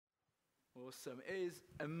Awesome. It is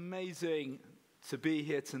amazing to be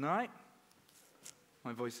here tonight.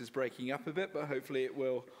 My voice is breaking up a bit, but hopefully it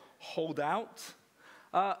will hold out.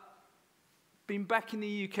 Been back in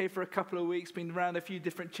the UK for a couple of weeks, been around a few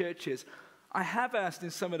different churches. I have asked in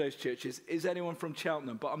some of those churches, is anyone from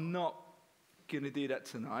Cheltenham? But I'm not going to do that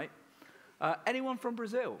tonight. Anyone from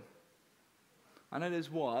Brazil? I know there's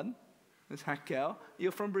one. There's Raquel.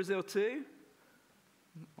 You're from Brazil too?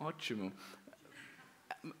 Ótimo.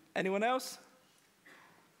 Anyone else?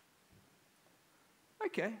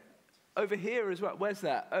 Okay. Over here as well. Where's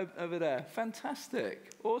that? Over there.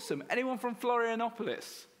 Fantastic. Awesome. Anyone from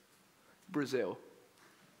Florianopolis? Brazil.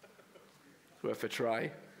 It's worth a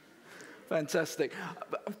try. Fantastic.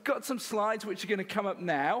 I've got some slides which are going to come up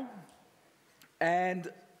now.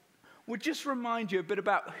 And we'll just remind you a bit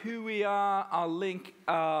about who we are, our link,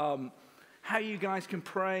 how you guys can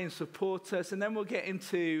pray and support us. And then we'll get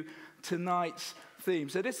into tonight's theme.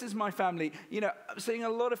 So this is my family. You know, I'm seeing a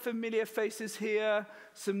lot of familiar faces here,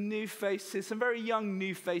 some new faces, some very young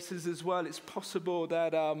new faces as well. It's possible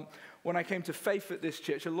that when I came to faith at this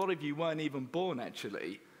church, a lot of you weren't even born,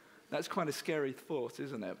 actually. That's quite a scary thought,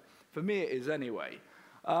 isn't it? For me, it is anyway.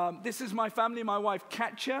 This is my family, my wife,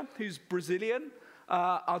 Katja, who's Brazilian,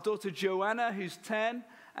 our daughter, Joanna, who's 10,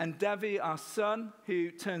 and Davi, our son, who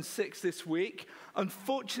turned 6 this week.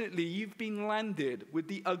 Unfortunately, you've been landed with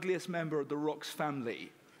the ugliest member of the Rocks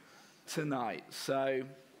family tonight. So,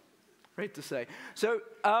 great to say. So,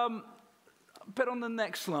 put on the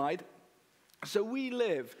next slide. So we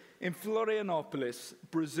live in Florianopolis,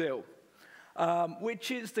 Brazil,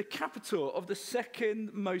 which is the capital of the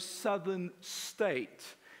second most southern state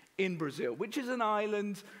in Brazil, which is an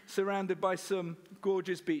island surrounded by some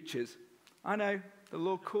gorgeous beaches. I know. The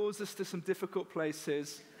Lord calls us to some difficult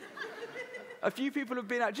places. A few people have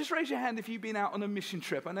been out. Just raise your hand if you've been out on a mission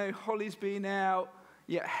trip. I know Holly's been out.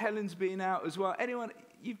 Yeah, Helen's been out as well. Anyone,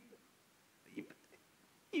 you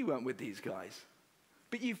weren't with these guys,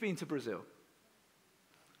 but you've been to Brazil.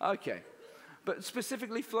 Okay. But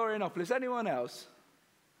specifically Florianopolis. Anyone else?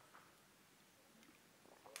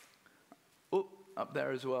 Oh, up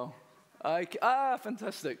there as well. Okay.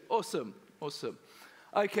 Fantastic. Awesome.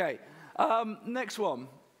 Okay. Next one.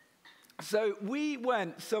 So we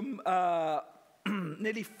went some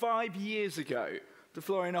nearly 5 years ago to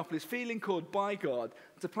Florianopolis, feeling called by God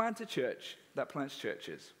to plant a church that plants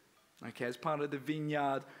churches. Okay, as part of the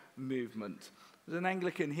Vineyard movement. There's an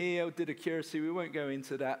Anglican here, did a curacy, we won't go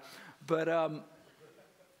into that. But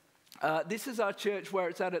this is our church where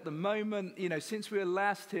it's at the moment. You know, since we were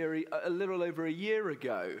last here a little over a year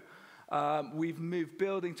ago, we've moved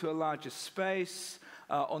building to a larger space.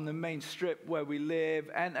 On the main strip where we live.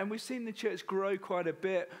 And we've seen the church grow quite a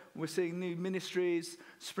bit. We're seeing new ministries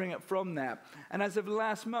spring up from that. And as of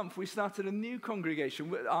last month, we started a new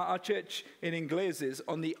congregation. Our church in Inglés is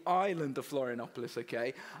on the island of Florianopolis,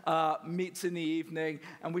 okay? Meets in the evening.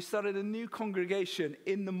 And we started a new congregation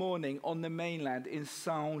in the morning on the mainland in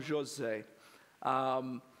São José,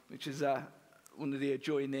 which is one of the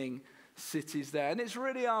adjoining cities there. And it's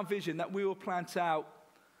really our vision that we will plant out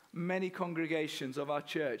many congregations of our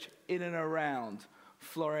church in and around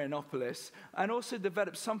Florianopolis, and also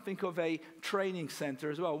develop something of a training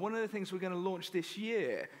center as well. One of the things we're going to launch this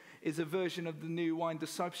year is a version of the New Wine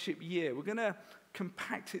Discipleship Year. We're going to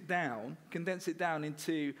condense it down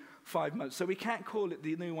into 5 months. So we can't call it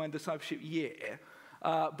the New Wine Discipleship Year,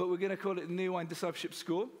 but we're going to call it the New Wine Discipleship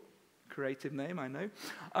School. Creative name, I know.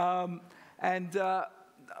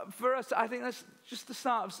 For us, I think that's just the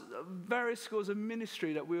start of various schools of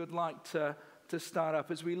ministry that we would like to start up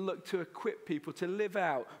as we look to equip people to live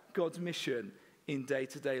out God's mission in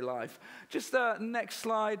day-to-day life. Just next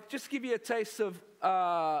slide, just to give you a taste of,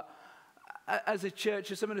 as a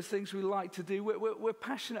church, of some of the things we like to do. We're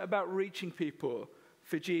passionate about reaching people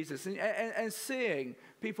for Jesus and seeing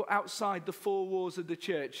people outside the four walls of the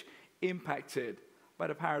church impacted by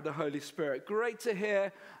the power of the Holy Spirit. Great to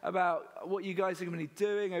hear about what you guys are going to be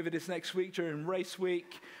doing over this next week during race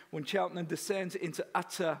week when Cheltenham descends into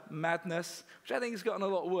utter madness, which I think has gotten a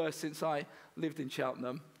lot worse since I lived in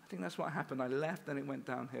Cheltenham. I think that's what happened. I left and it went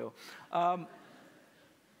downhill. It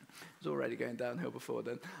was already going downhill before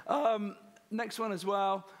then. Next one as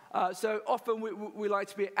well. So often we like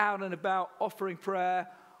to be out and about offering prayer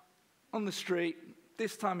on the street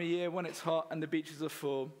this time of year when it's hot and the beaches are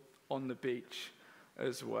full, on the beach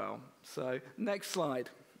as well. So next slide.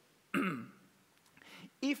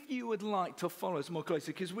 If you would like to follow us more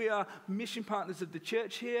closely, because we are mission partners of the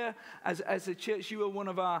church here. As a church, you are one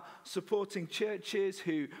of our supporting churches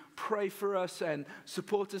who pray for us and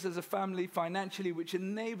support us as a family financially, which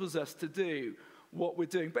enables us to do what we're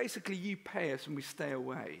doing. Basically, you pay us and we stay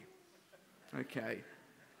away. Okay.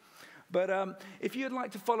 But if you'd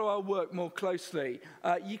like to follow our work more closely,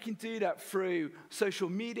 you can do that through social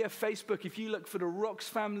media, Facebook. If you look for the Rocks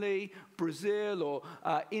Family Brazil, or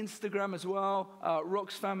Instagram as well,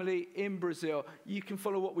 Rocks Family in Brazil, you can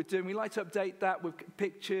follow what we're doing. We like to update that with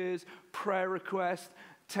pictures, prayer requests,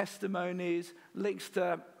 testimonies, links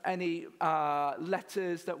to any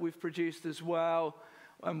letters that we've produced as well,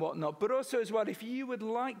 and whatnot. But also as well, if you would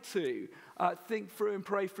like to think through and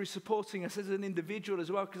pray through supporting us as an individual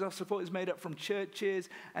as well, because our support is made up from churches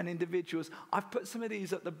and individuals, I've put some of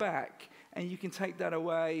these at the back, and you can take that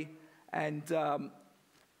away and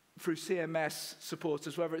through CMS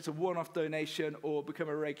supporters, whether it's a one-off donation or become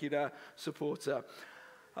a regular supporter.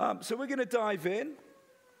 So we're going to dive in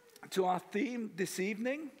to our theme this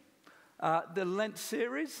evening, the Lent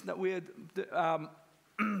series that we're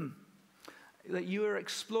that you are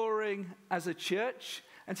exploring as a church.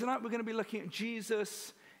 And tonight we're going to be looking at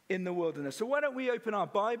Jesus in the wilderness. So why don't we open our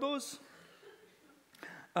Bibles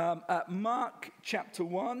at Mark chapter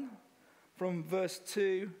 1 from verse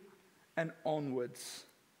 2 and onwards.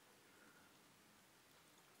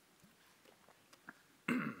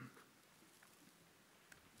 And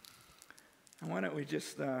why don't we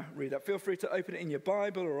just read that? Feel free to open it in your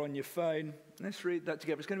Bible or on your phone. Let's read that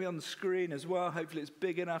together. It's going to be on the screen as well. Hopefully it's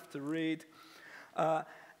big enough to read.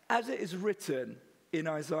 As it is written in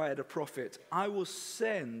Isaiah the prophet, I will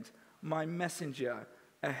send my messenger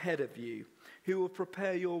ahead of you, who will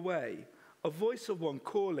prepare your way, a voice of one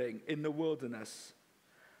calling in the wilderness.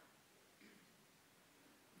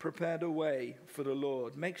 Prepare the way for the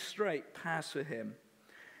Lord, make straight paths for him.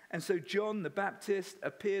 And so John the Baptist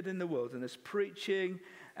appeared in the wilderness, preaching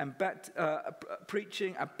a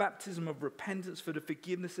baptism of repentance for the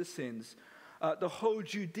forgiveness of sins. The whole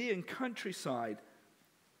Judean countryside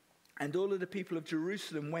and all of the people of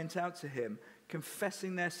Jerusalem went out to him,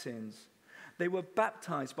 confessing their sins. They were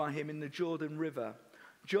baptized by him in the Jordan River.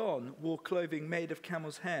 John wore clothing made of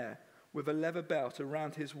camel's hair with a leather belt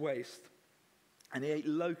around his waist, and he ate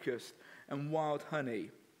locust and wild honey.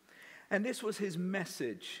 And this was his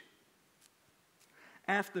message.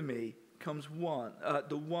 After me comes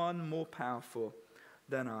the one more powerful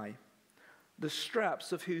than I, the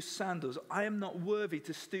straps of whose sandals I am not worthy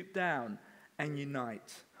to stoop down and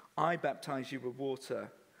unite. I baptize you with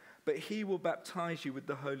water, but he will baptize you with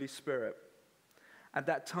the Holy Spirit. At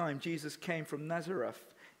that time, Jesus came from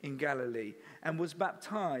Nazareth in Galilee and was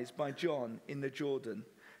baptized by John in the Jordan.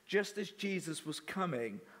 Just as Jesus was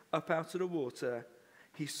coming up out of the water,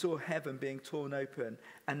 he saw heaven being torn open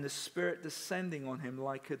and the Spirit descending on him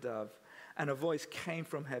like a dove. And a voice came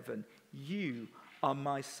from heaven, "You are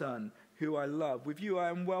my Son, who I love. With you I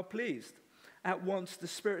am well pleased." At once the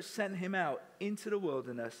Spirit sent him out into the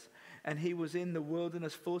wilderness, and he was in the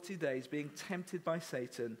wilderness 40 days, being tempted by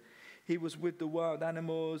Satan. He was with the wild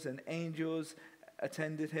animals, and angels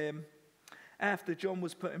attended him. After John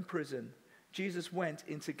was put in prison, Jesus went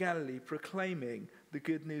into Galilee, proclaiming the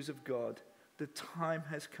good news of God. The time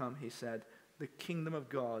has come, he said. The kingdom of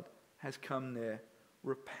God has come near.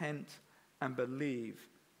 Repent and believe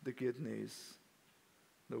the good news.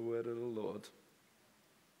 The word of the Lord.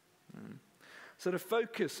 So the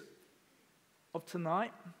focus of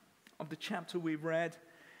tonight, of the chapter we read,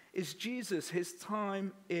 is Jesus, his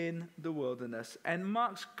time in the wilderness. And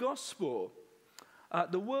Mark's gospel,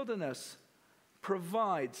 the wilderness,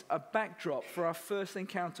 provides a backdrop for our first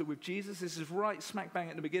encounter with Jesus. This is right smack bang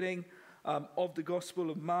at the beginning of the Gospel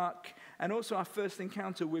of Mark, and also our first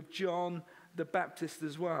encounter with John the Baptist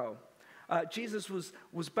as well. Jesus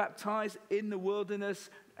was baptized in the wilderness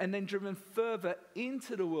and then driven further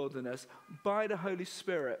into the wilderness by the Holy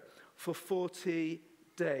Spirit for 40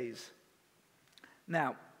 days.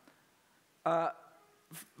 Now, for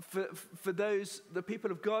the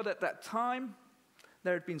people of God at that time,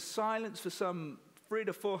 there had been silence for some 300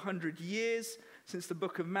 to 400 years since the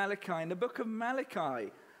book of Malachi. And the book of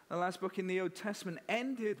Malachi, the last book in the Old Testament,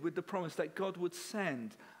 ended with the promise that God would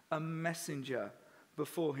send a messenger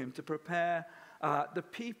before him to prepare the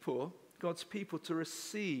people, God's people, to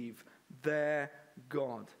receive their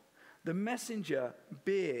God. The messenger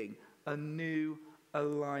being a new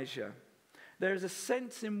Elijah. There is a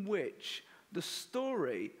sense in which the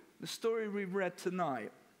story we read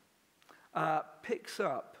tonight, picks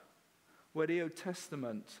up where the Old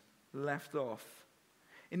Testament left off.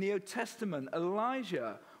 In the Old Testament,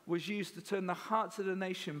 Elijah was used to turn the hearts of the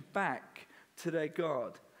nation back to their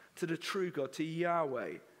God, to the true God, to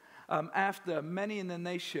Yahweh, after many in the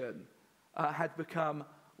nation had become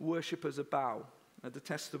worshippers of Baal, a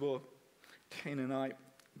detestable Canaanite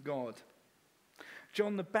god.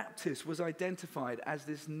 John the Baptist was identified as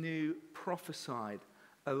this new prophesied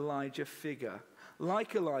Elijah figure.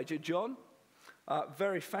 Like Elijah, John,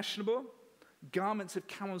 very fashionable, garments of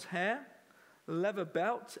camel's hair, leather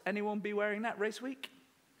belt. Anyone be wearing that race week?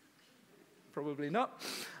 Probably not.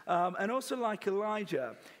 And also like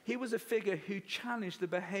Elijah, he was a figure who challenged the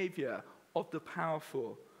behavior of the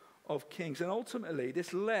powerful, of kings. And ultimately,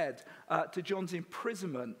 this led to John's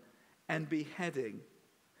imprisonment and beheading.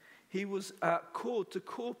 He was called to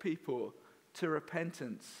call people to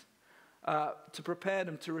repentance, to prepare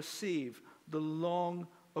them to receive the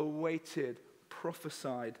long-awaited,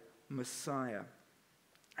 prophesied Messiah.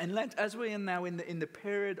 And Lent, as we are now in the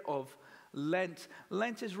period of Lent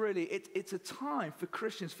is really, it's a time for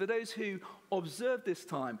Christians, for those who observe this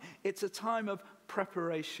time, it's a time of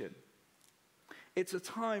preparation. It's a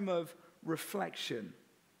time of reflection.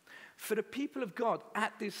 For the people of God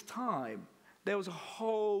at this time, there was a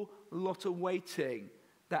whole lot of waiting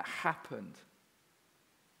that happened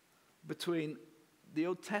between the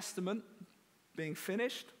Old Testament being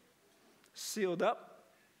finished, sealed up,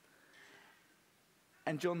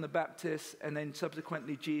 and John the Baptist, and then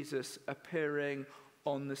subsequently Jesus appearing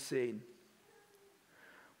on the scene.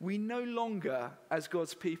 We no longer, as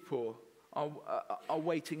God's people, are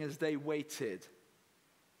waiting as they waited,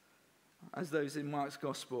 as those in Mark's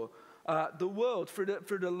Gospel. The world, through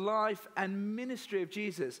the life and ministry of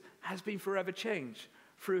Jesus, has been forever changed.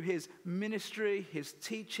 Through his ministry, his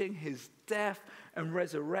teaching, his death and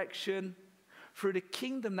resurrection, through the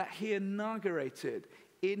kingdom that he inaugurated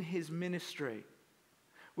in his ministry,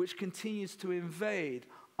 which continues to invade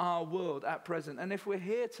our world at present. And if we're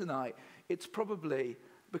here tonight, it's probably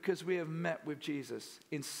because we have met with Jesus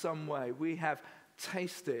in some way. We have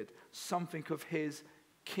tasted something of his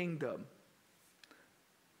kingdom.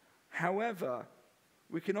 However,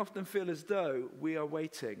 we can often feel as though we are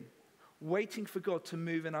waiting for God to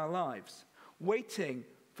move in our lives, waiting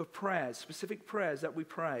for prayers, specific prayers that we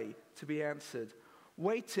pray to be answered,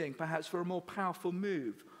 waiting perhaps for a more powerful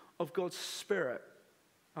move of God's Spirit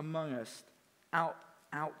among us,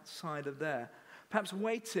 outside of there. Perhaps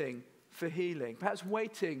waiting for healing. Perhaps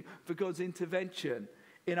waiting for God's intervention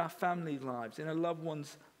in our family lives, in a loved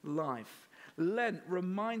one's life. Lent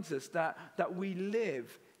reminds us that we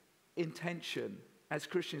live in tension as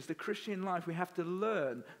Christians. The Christian life, we have to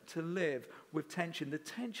learn to live with tension. The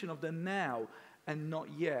tension of the now and not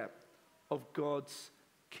yet of God's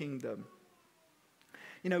kingdom.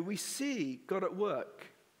 You know, we see God at work,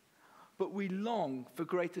 but we long for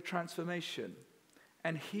greater transformation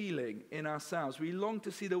and healing in ourselves. We long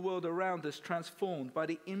to see the world around us transformed by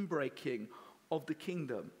the inbreaking of the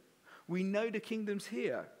kingdom. We know the kingdom's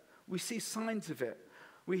here. We see signs of it.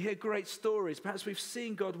 We hear great stories. Perhaps we've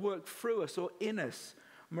seen God work through us or in us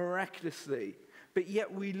miraculously, but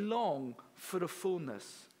yet we long for the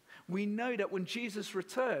fullness. We know that when Jesus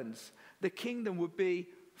returns, the kingdom would be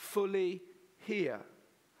fully here,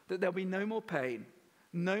 that there'll be no more pain,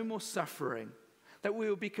 no more suffering, that we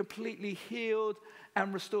will be completely healed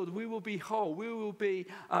and restored. We will be whole. We will be,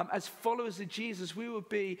 as followers of Jesus, we will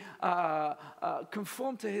be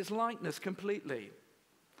conformed to his likeness completely.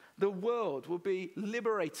 The world will be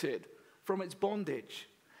liberated from its bondage.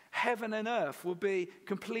 Heaven and earth will be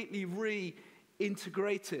completely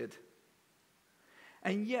reintegrated.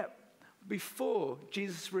 And yet, before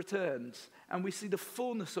Jesus returns and we see the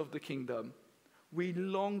fullness of the kingdom, we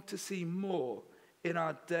long to see more in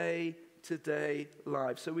our day-to-day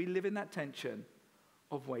lives. So we live in that tension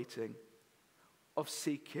of waiting, of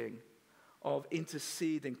seeking, of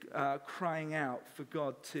interceding, crying out for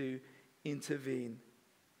God to intervene,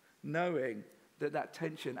 knowing that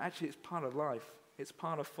tension, actually it's part of life. It's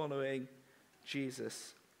part of following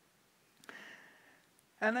Jesus.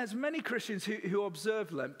 And as many Christians who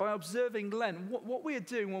observe Lent, by observing Lent, what we are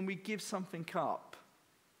doing when we give something up,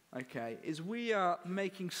 okay, is we are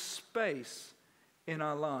making space in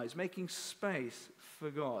our lives, making space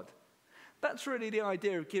for God. That's really the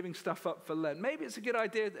idea of giving stuff up for Lent. Maybe it's a good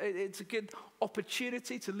idea, it's a good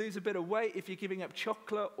opportunity to lose a bit of weight if you're giving up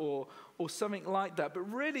chocolate or something like that. But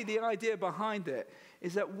really the idea behind it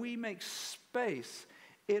is that we make space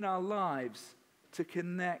in our lives to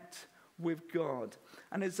connect with God.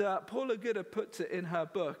 And as Paula Gooder puts it in her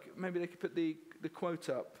book, maybe they could put the quote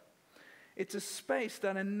up. It's a space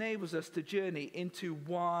that enables us to journey into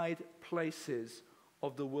wide places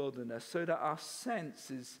of the wilderness so that our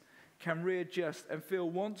senses can readjust and feel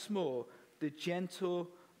once more the gentle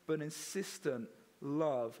but insistent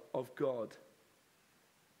love of God.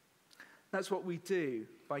 That's what we do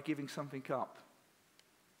by giving something up.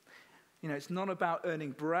 You know, it's not about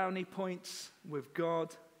earning brownie points with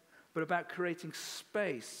God, but about creating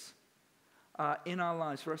space in our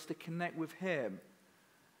lives for us to connect with Him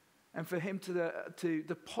and for him to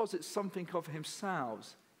deposit something of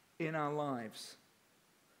himself in our lives,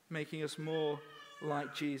 making us more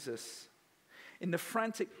like Jesus. In the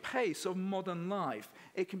frantic pace of modern life,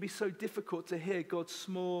 it can be so difficult to hear God's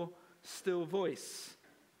small, still voice.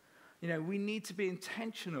 We need to be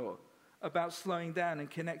intentional about slowing down and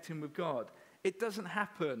connecting with God. It doesn't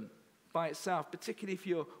happen by itself, particularly if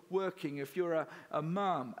you're working, if you're a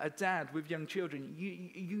mom, a dad with young children.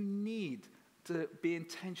 You need to be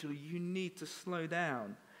intentional. You need to slow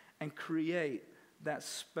down and create that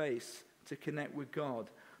space to connect with God.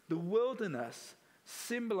 The wilderness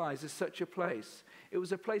symbolizes such a place. It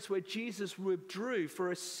was a place where Jesus withdrew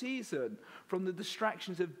for a season from the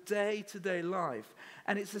distractions of day-to-day life.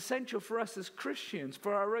 And it's essential for us as Christians,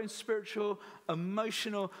 for our own spiritual,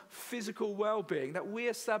 emotional, physical well-being, that we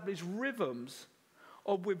establish rhythms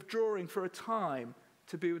of withdrawing for a time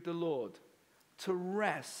to be with the Lord, to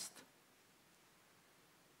rest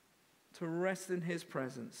in his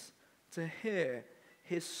presence, to hear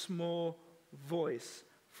his small voice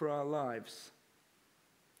for our lives.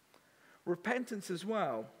 Repentance as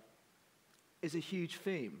well is a huge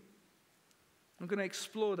theme. I'm going to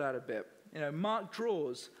explore that a bit. Mark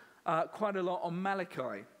draws quite a lot on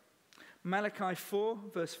Malachi. Malachi 4,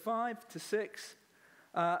 verse 5 to 6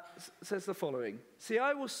 says the following. See,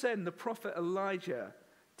 I will send the prophet Elijah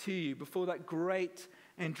to you before that great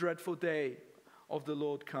and dreadful day of the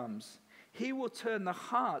Lord comes. He will turn the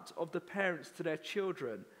heart of the parents to their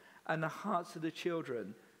children and the hearts of the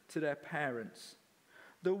children to their parents.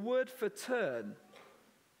 The word for turn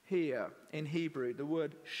here in Hebrew, the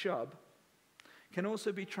word shub, can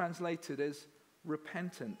also be translated as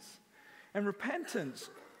repentance. And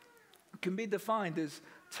repentance can be defined as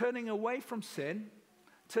turning away from sin,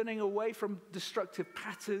 turning away from destructive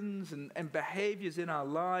patterns and behaviors in our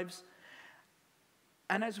lives.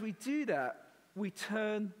 And as we do that, we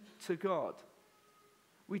turn to God.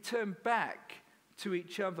 We turn back to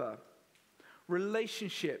each other.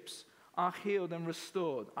 Relationships are healed and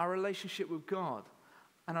restored. Our relationship with God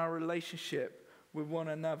and our relationship with one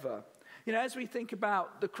another. As we think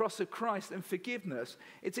about the cross of Christ and forgiveness,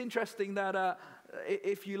 it's interesting that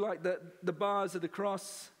if you like the bars of the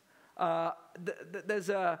cross, there's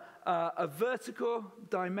a vertical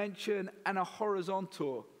dimension and a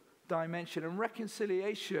horizontal dimension. And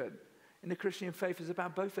reconciliation in the Christian faith is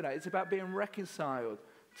about both of that. It's about being reconciled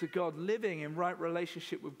to God, living in right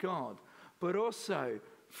relationship with God, but also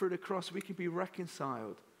through the cross, we can be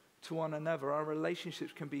reconciled to one another. Our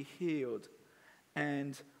relationships can be healed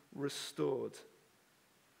and restored.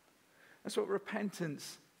 That's what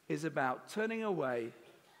repentance is about. Turning away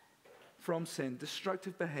from sin,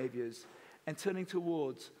 destructive behaviors, and turning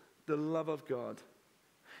towards the love of God.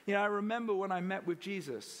 I remember when I met with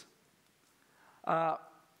Jesus, I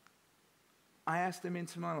asked him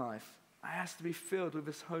into my life. I asked to be filled with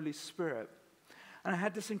his Holy Spirit. And I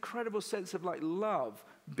had this incredible sense of love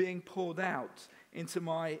being poured out into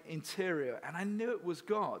my interior. And I knew it was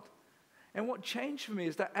God. And what changed for me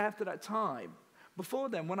is that after that time, before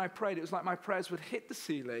then, when I prayed, it was like my prayers would hit the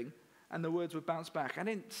ceiling and the words would bounce back. I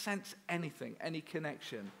didn't sense anything, any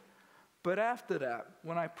connection. But after that,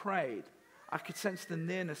 when I prayed, I could sense the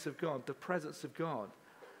nearness of God, the presence of God.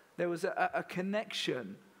 There was a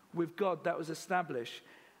connection with God that was established.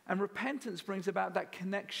 And repentance brings about that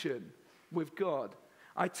connection with God.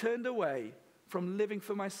 I turned away from living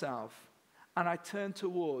for myself, and I turned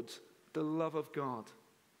towards the love of God.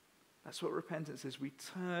 That's what repentance is. We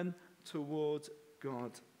turn towards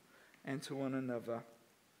God and to one another.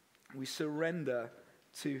 We surrender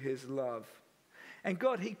to his love. And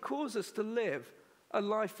God, he calls us to live a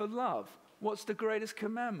life of love. What's the greatest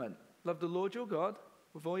commandment? Love the Lord your God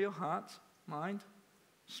with all your heart, mind,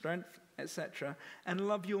 strength, etc. And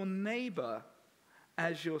love your neighbor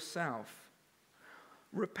as yourself.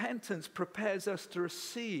 Repentance prepares us to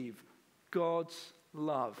receive God's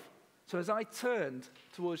love. So as I turned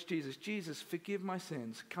towards Jesus, Jesus, forgive my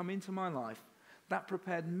sins, come into my life, that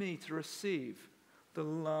prepared me to receive the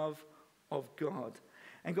love of God.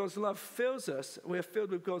 And God's love fills us. We are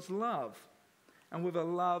filled with God's love and with a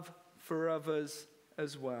love for others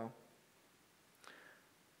as well.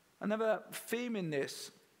 Another theme in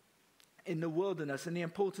this, in the wilderness, and the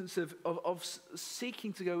importance of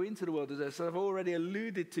seeking to go into the wilderness, I've already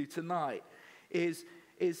alluded to tonight, is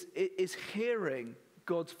hearing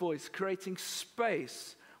God's voice, creating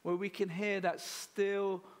space where we can hear that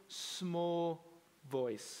still, small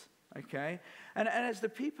voice, okay? And as the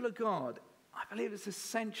people of God, I believe it's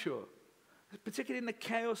essential, particularly in the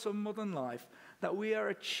chaos of modern life, that we are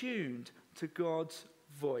attuned to God's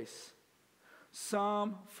voice.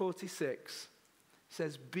 Psalm 46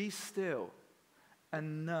 says, "Be still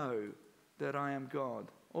and know that I am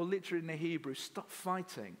God. Or literally in the Hebrew, stop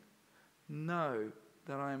fighting. Know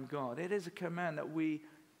that I am God. It is a command that we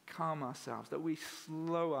calm ourselves, that we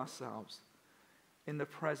slow ourselves in the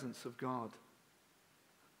presence of God.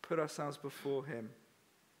 Put ourselves before him.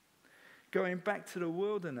 Going back to the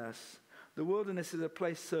wilderness is a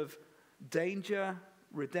place of danger,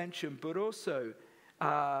 redemption, but also,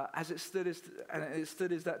 as it stood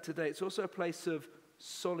as that today, it's also a place of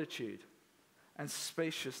solitude and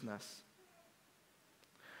spaciousness.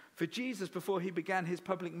 For Jesus, before he began his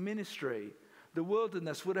public ministry, the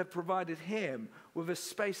wilderness would have provided him with a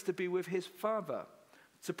space to be with his Father,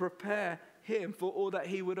 to prepare him for all that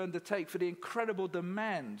he would undertake, for the incredible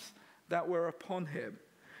demands that were upon him.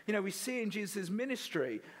 You know, we see in Jesus'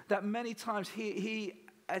 ministry that many times he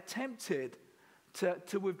attempted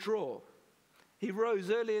to withdraw. He rose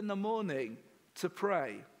early in the morning to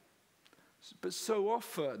pray, but so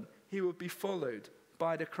often he would be followed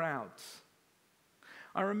by the crowds.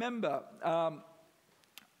 I remember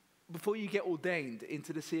before you get ordained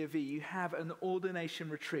into the C of E, you have an ordination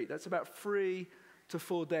retreat. That's about 3 to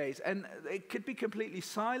 4 days. And it could be completely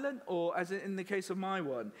silent, or as in the case of my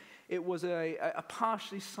one, it was a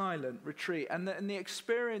partially silent retreat. And the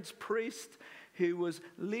experienced priest who was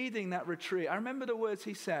leading that retreat, I remember the words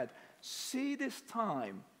he said, "See this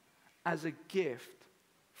time as a gift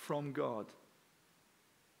from God."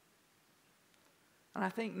 And I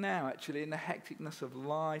think now, actually, in the hecticness of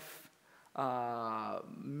life,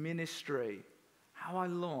 ministry, how I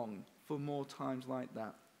long for more times like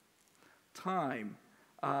that. Time,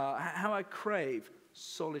 how I crave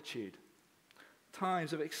solitude.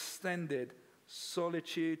 Times of extended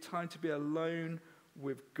solitude, time to be alone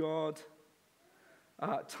with God,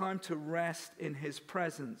 time to rest in his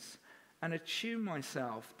presence and attune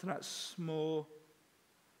myself to that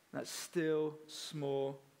still,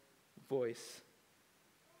 small voice.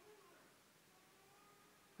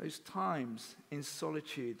 Those times in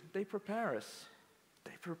solitude, they prepare us.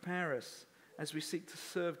 They prepare us as we seek to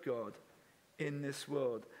serve God in this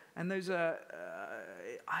world. And those are,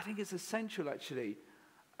 I think it's essential actually,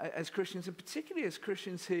 as Christians, and particularly as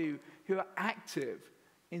Christians who are active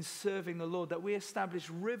in serving the Lord, that we establish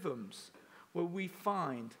rhythms where we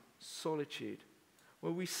find solitude,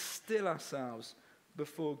 where we still ourselves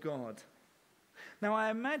before God. Now I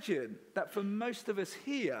imagine that for most of us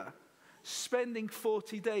here, spending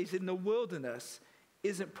 40 days in the wilderness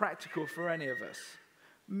isn't practical for any of us.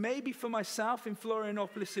 Maybe for myself in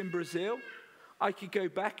Florianopolis in Brazil, I could go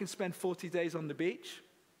back and spend 40 days on the beach.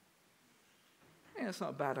 Yeah, that's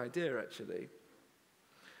not a bad idea, actually.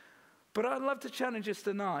 But I'd love to challenge us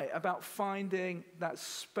tonight about finding that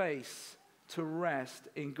space to rest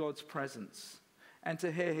in God's presence and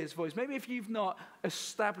to hear his voice. Maybe if you've not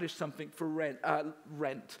established something for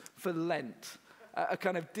Lent, a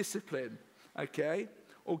kind of discipline, okay?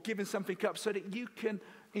 Or given something up so that you can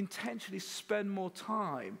intentionally spend more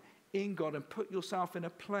time in God and put yourself in a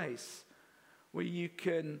place where you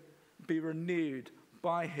can be renewed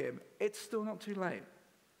by him. It's still not too late.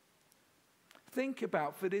 Think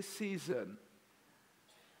about, for this season,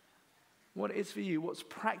 what it is for you, what's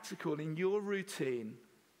practical in your routine,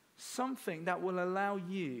 something that will allow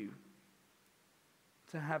you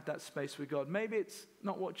to have that space with God. Maybe it's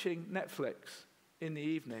not watching Netflix in the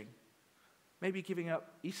evening. Maybe giving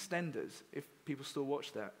up EastEnders, if people still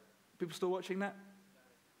watch that. People still watching that?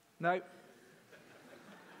 No?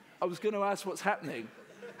 I was going to ask what's happening.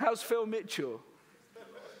 How's Phil Mitchell?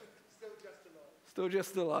 Still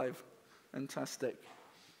just alive. Fantastic.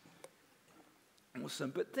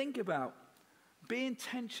 Awesome. But think about, be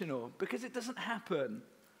intentional, because it doesn't happen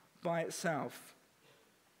by itself.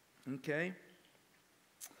 Okay?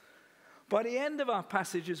 By the end of our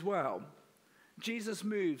passage as well, Jesus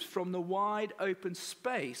moves from the wide open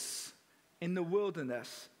space in the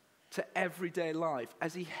wilderness to everyday life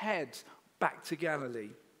as he heads back to Galilee.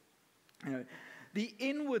 You know, the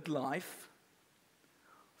inward life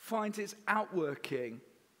finds its outworking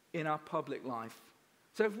in our public life.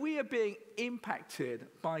 So if we are being impacted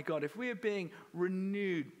by God, if we are being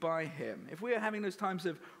renewed by him, if we are having those times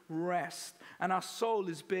of rest and our soul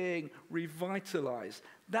is being revitalized,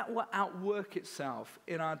 that will outwork itself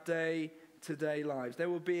in our day-to-day lives. There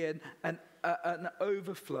will be an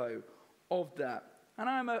overflow of that. And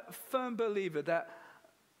I'm a firm believer that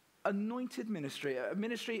anointed ministry, a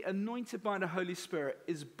ministry anointed by the Holy Spirit,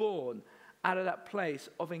 is born out of that place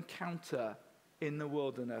of encounter in the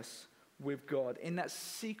wilderness with God, in that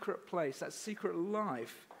secret place, that secret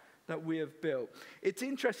life that we have built. It's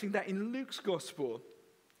interesting that in Luke's gospel,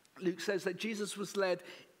 Luke says that Jesus was led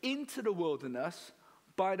into the wilderness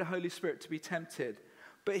by the Holy Spirit to be tempted.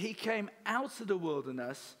 but he came out of the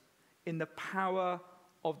wilderness in the power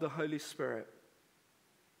of the Holy Spirit.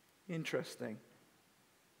 Interesting.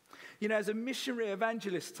 You know, as a missionary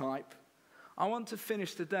evangelist type, I want to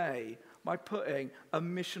finish today by putting a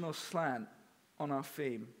missional slant on our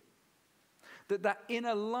theme. That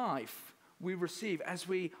inner life we receive as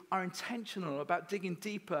we are intentional about digging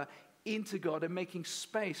deeper into God and making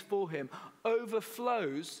space for him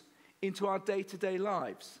overflows into our day-to-day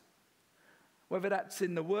lives. Whether that's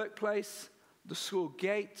in the workplace, the school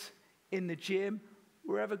gate, in the gym,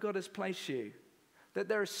 wherever God has placed you. That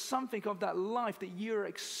there is something of that life that you're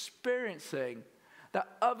experiencing that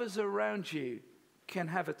others around you can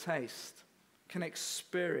have a taste, can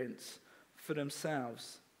experience for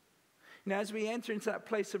themselves. You know, as we enter into that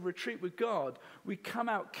place of retreat with God, we come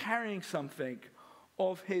out carrying something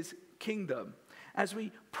of his kingdom. As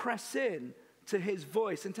we press in to his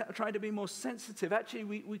voice and try to be more sensitive, actually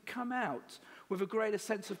we come out with a greater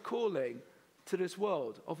sense of calling to this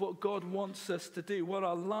world, of what God wants us to do, what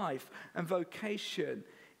our life and vocation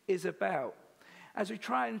is about. As we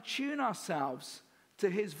try and tune ourselves to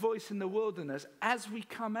his voice in the wilderness, as we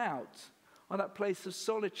come out on that place of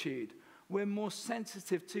solitude, we're more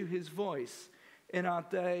sensitive to his voice in our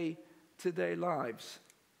day-to-day lives.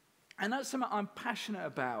 And that's something I'm passionate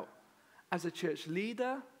about as a church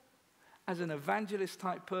leader, as an evangelist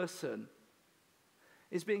type person,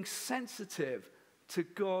 is being sensitive to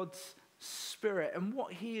God's Spirit and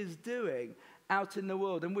what he is doing out in the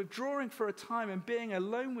world. And withdrawing for a time and being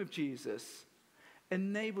alone with Jesus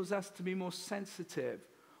enables us to be more sensitive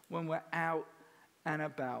when we're out and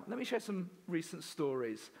about. Let me share some recent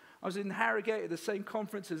stories. I was in Harrogate at the same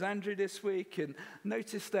conference as Andrew this week and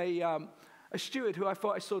noticed a steward who I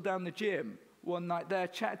thought I saw down the gym one night there,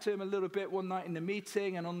 chatted to him a little bit one night in the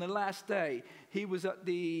meeting, and on the last day, he was at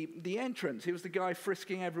the entrance. He was the guy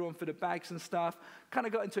frisking everyone for the bags and stuff. Kind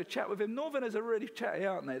of got into a chat with him. Northerners are really chatty,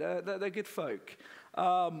 aren't they? They're good folk.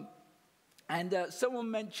 And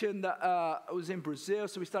someone mentioned that I was in Brazil,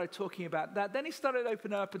 so we started talking about that. Then he started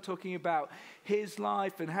opening up and talking about his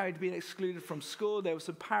life and how he'd been excluded from school. There were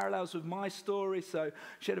some parallels with my story, so I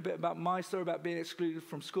shared a bit about my story about being excluded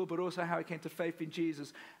from school, but also how I came to faith in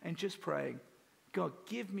Jesus and just praying, God,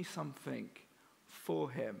 give me something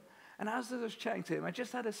for him. And as I was chatting to him, I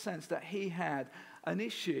just had a sense that he had an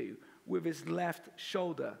issue with his left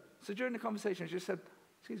shoulder. So during the conversation, I just said,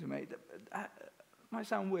 excuse me, mate, might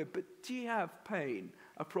sound weird, but do you have pain,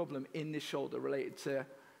 a problem in this shoulder related to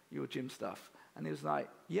your gym stuff? And he was like,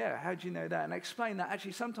 yeah, how do you know that? And I explained that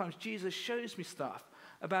actually sometimes Jesus shows me stuff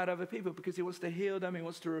about other people because he wants to heal them, he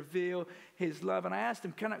wants to reveal his love. And I asked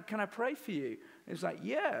him, can I pray for you? And he was like,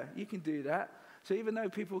 yeah, you can do that. So even though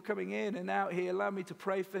people were coming in and out, he allowed me to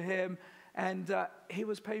pray for him, and he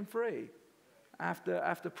was pain-free.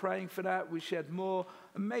 After praying for that, we shared more.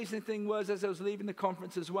 Amazing thing was, as I was leaving the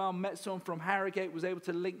conference as well, met someone from Harrogate, was able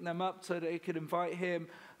to link them up so that they could invite him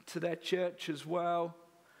to their church as well.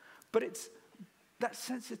 But it's that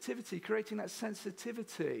sensitivity, creating that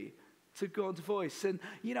sensitivity to God's voice. And,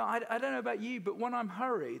 you know, I don't know about you, but when I'm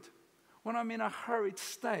hurried, when I'm in a hurried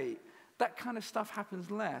state, that kind of stuff happens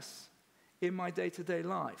less in my day-to-day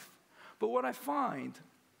life. But what I find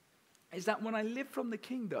is that when I live from the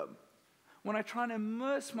kingdom, when I try and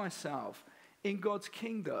immerse myself in God's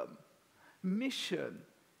kingdom, mission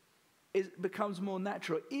becomes more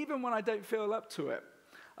natural, even when I don't feel up to it.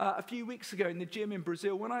 A few weeks ago in the gym in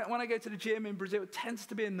Brazil, when I go to the gym in Brazil, it tends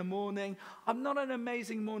to be in the morning. I'm not an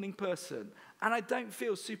amazing morning person, and I don't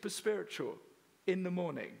feel super spiritual in the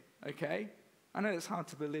morning, okay? I know it's hard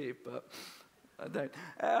to believe, but I don't.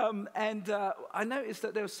 I noticed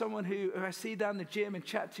that there was someone who I see down the gym and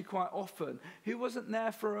chat to quite often, who wasn't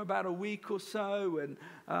there for about a week or so, and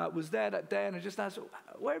was there that day. And I just asked,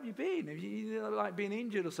 "Where have you been? Have you like been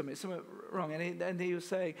injured or something wrong?" And he was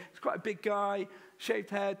saying, he's quite a big guy, shaved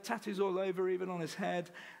head, tattoos all over, even on his head.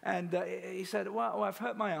 And he said, "Well, I've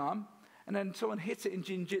hurt my arm." And then someone hit it in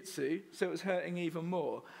jiu-jitsu, so it was hurting even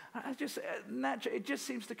more. It just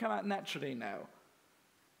seems to come out naturally now,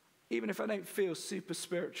 even if I don't feel super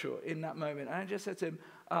spiritual in that moment. And I just said to him,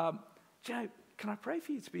 Joe, can I pray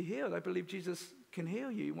for you to be healed? I believe Jesus can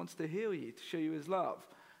heal you. He wants to heal you, to show you his love.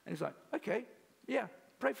 And he's like, okay, yeah,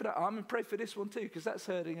 pray for that arm and pray for this one too, because that's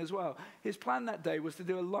hurting as well. His plan that day was to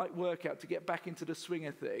do a light workout to get back into the swing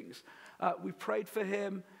of things. We prayed for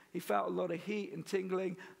him. He felt a lot of heat and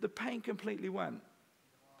tingling. The pain completely went.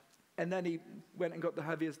 And then he went and got the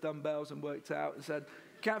heaviest dumbbells and worked out and said,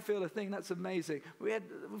 can't feel a thing, that's amazing.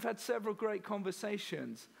 We've had several great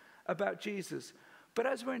conversations about Jesus. But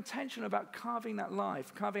as we're intentional about carving that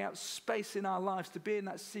life, carving out space in our lives to be in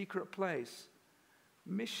that secret place,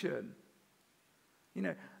 mission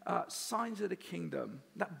Signs of the kingdom,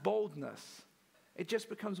 that boldness, it just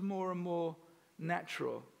becomes more and more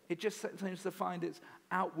natural. It just seems to find its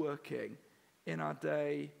outworking in our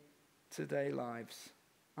day-to-day lives.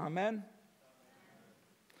 Amen?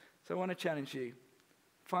 So I want to challenge you.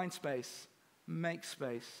 Find space. Make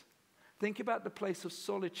space. Think about the place of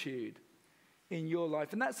solitude in your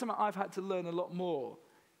life. And that's something I've had to learn a lot more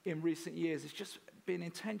in recent years. It's just been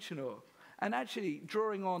intentional. And actually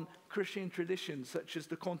drawing on Christian traditions such as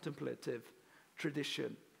the contemplative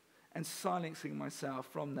tradition and silencing myself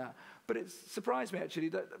from that. But it surprised me actually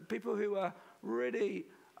that people who are really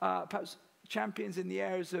perhaps champions in the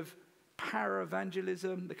areas of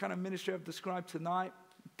para-evangelism, the kind of ministry I've described tonight,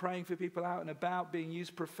 praying for people out and about, being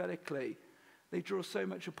used prophetically, they draw so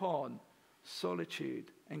much upon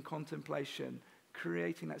solitude and contemplation,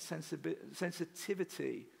 creating that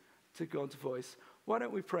sensitivity to God's voice. Why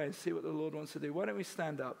don't we pray and see what the Lord wants to do? Why don't we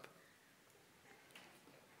stand up?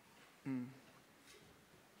 And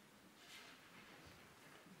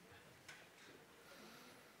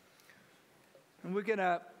we're going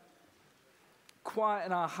to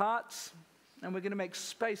quieten our hearts, and we're going to make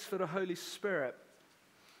space for the Holy Spirit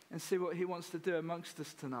and see what he wants to do amongst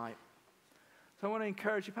us tonight. So I want to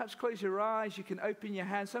encourage you, perhaps close your eyes, you can open your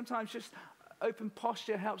hands. Sometimes just open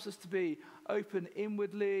posture helps us to be open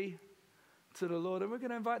inwardly to the Lord. And we're going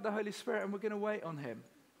to invite the Holy Spirit and we're going to wait on him.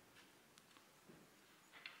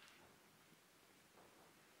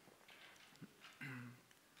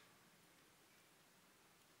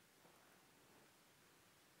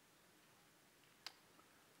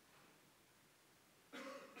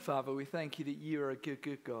 Father, we thank you that you are a good,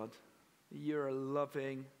 good God. You're a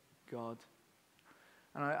loving God.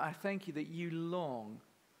 And I thank you that you long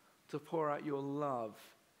to pour out your love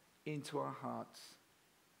into our hearts.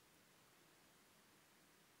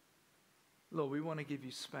 Lord, we want to give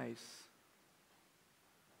you space.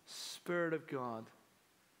 Spirit of God,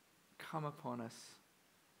 come upon us.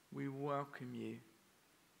 We welcome you.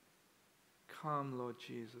 Come, Lord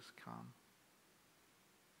Jesus, come.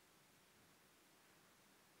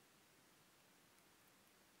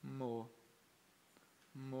 More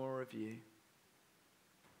of you.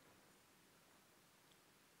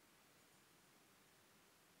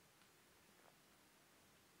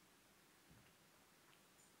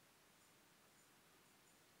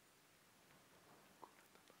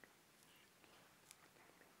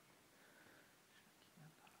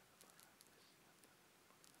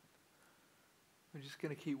 We're just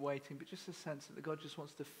going to keep waiting, but just a sense that God just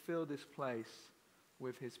wants to fill this place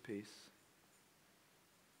with his peace.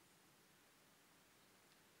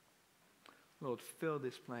 Lord, fill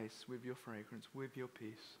this place with your fragrance, with your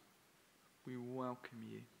peace. We welcome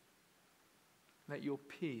you. Let your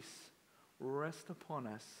peace rest upon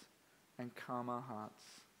us and calm our hearts,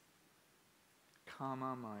 calm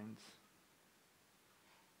our minds.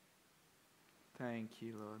 Thank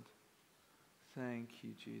you, Lord. Thank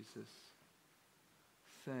you, Jesus.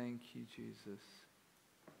 Thank you, Jesus.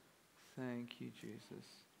 Thank you, Jesus.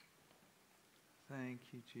 Thank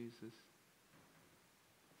you, Jesus.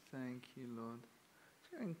 Thank you, Lord.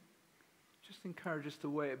 Just encourage us to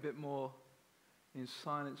wait a bit more in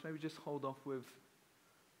silence. Maybe just hold off with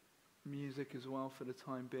music as well for the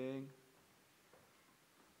time being.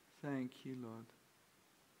 Thank you, Lord.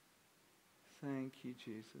 Thank you,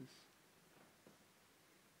 Jesus.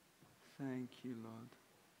 Thank you, Lord.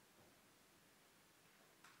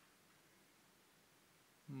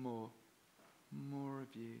 More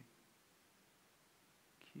of you.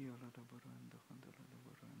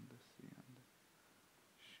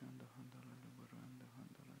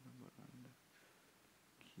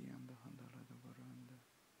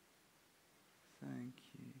 Thank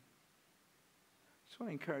you. Just want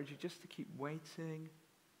to encourage you just to keep waiting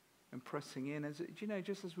and pressing in. Do you know,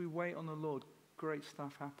 just as we wait on the Lord, great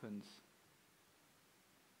stuff happens.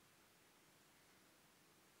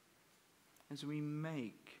 As we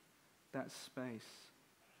make that space.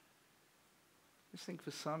 Just think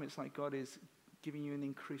for some, it's like God is giving you an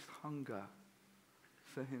increased hunger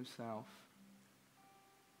for himself.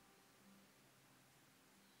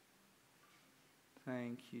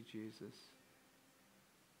 Thank you, Jesus.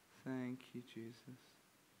 Thank you, Jesus.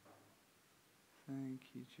 Thank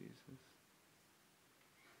you, Jesus.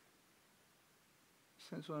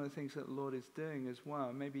 That's one of the things that the Lord is doing as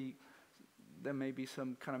well. Maybe there may be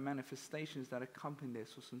some kind of manifestations that accompany this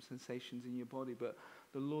or some sensations in your body, but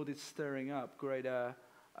the Lord is stirring up greater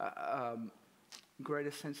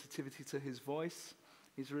sensitivity to his voice.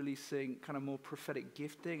 He's releasing kind of more prophetic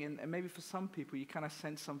gifting. And maybe for some people, you kind of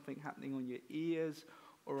sense something happening on your ears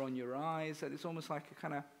or on your eyes. That it's almost like a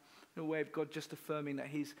kind of a way of God just affirming that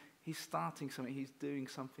he's He's starting something. He's doing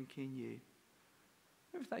something in you.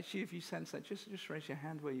 If that's you, if you sense that, just raise your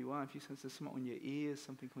hand where you are. If you sense there's something on your ears,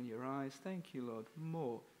 something on your eyes, thank you, Lord.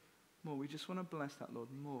 More. We just want to bless that, Lord.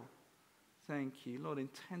 More. Thank you. Lord,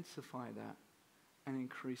 intensify that and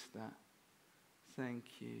increase that. Thank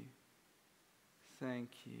you. Thank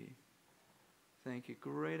you. Thank you.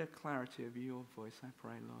 Greater clarity of your voice, I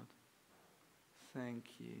pray, Lord. Thank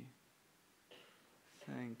you.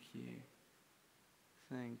 Thank you.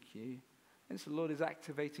 Thank you. And so the Lord is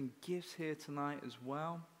activating gifts here tonight as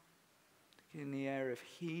well. In the area of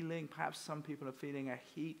healing, perhaps some people are feeling a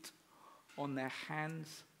heat on their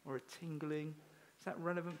hands or a tingling. Is that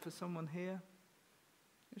relevant for someone here?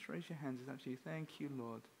 Just raise your hands. It's up to you. Thank you,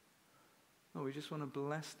 Lord. Oh, we just want to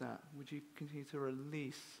bless that. Would you continue to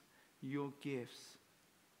release your gifts?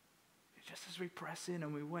 Just as we press in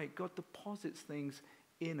and we wait, God deposits things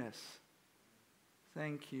in us.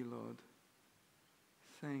 Thank you, Lord.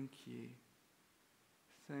 Thank you.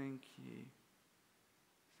 Thank you.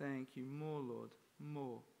 Thank you. More, Lord.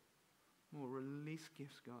 More. Release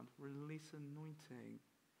gifts, God. Release anointing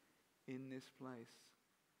in this place.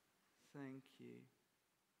 Thank you.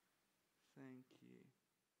 Thank you.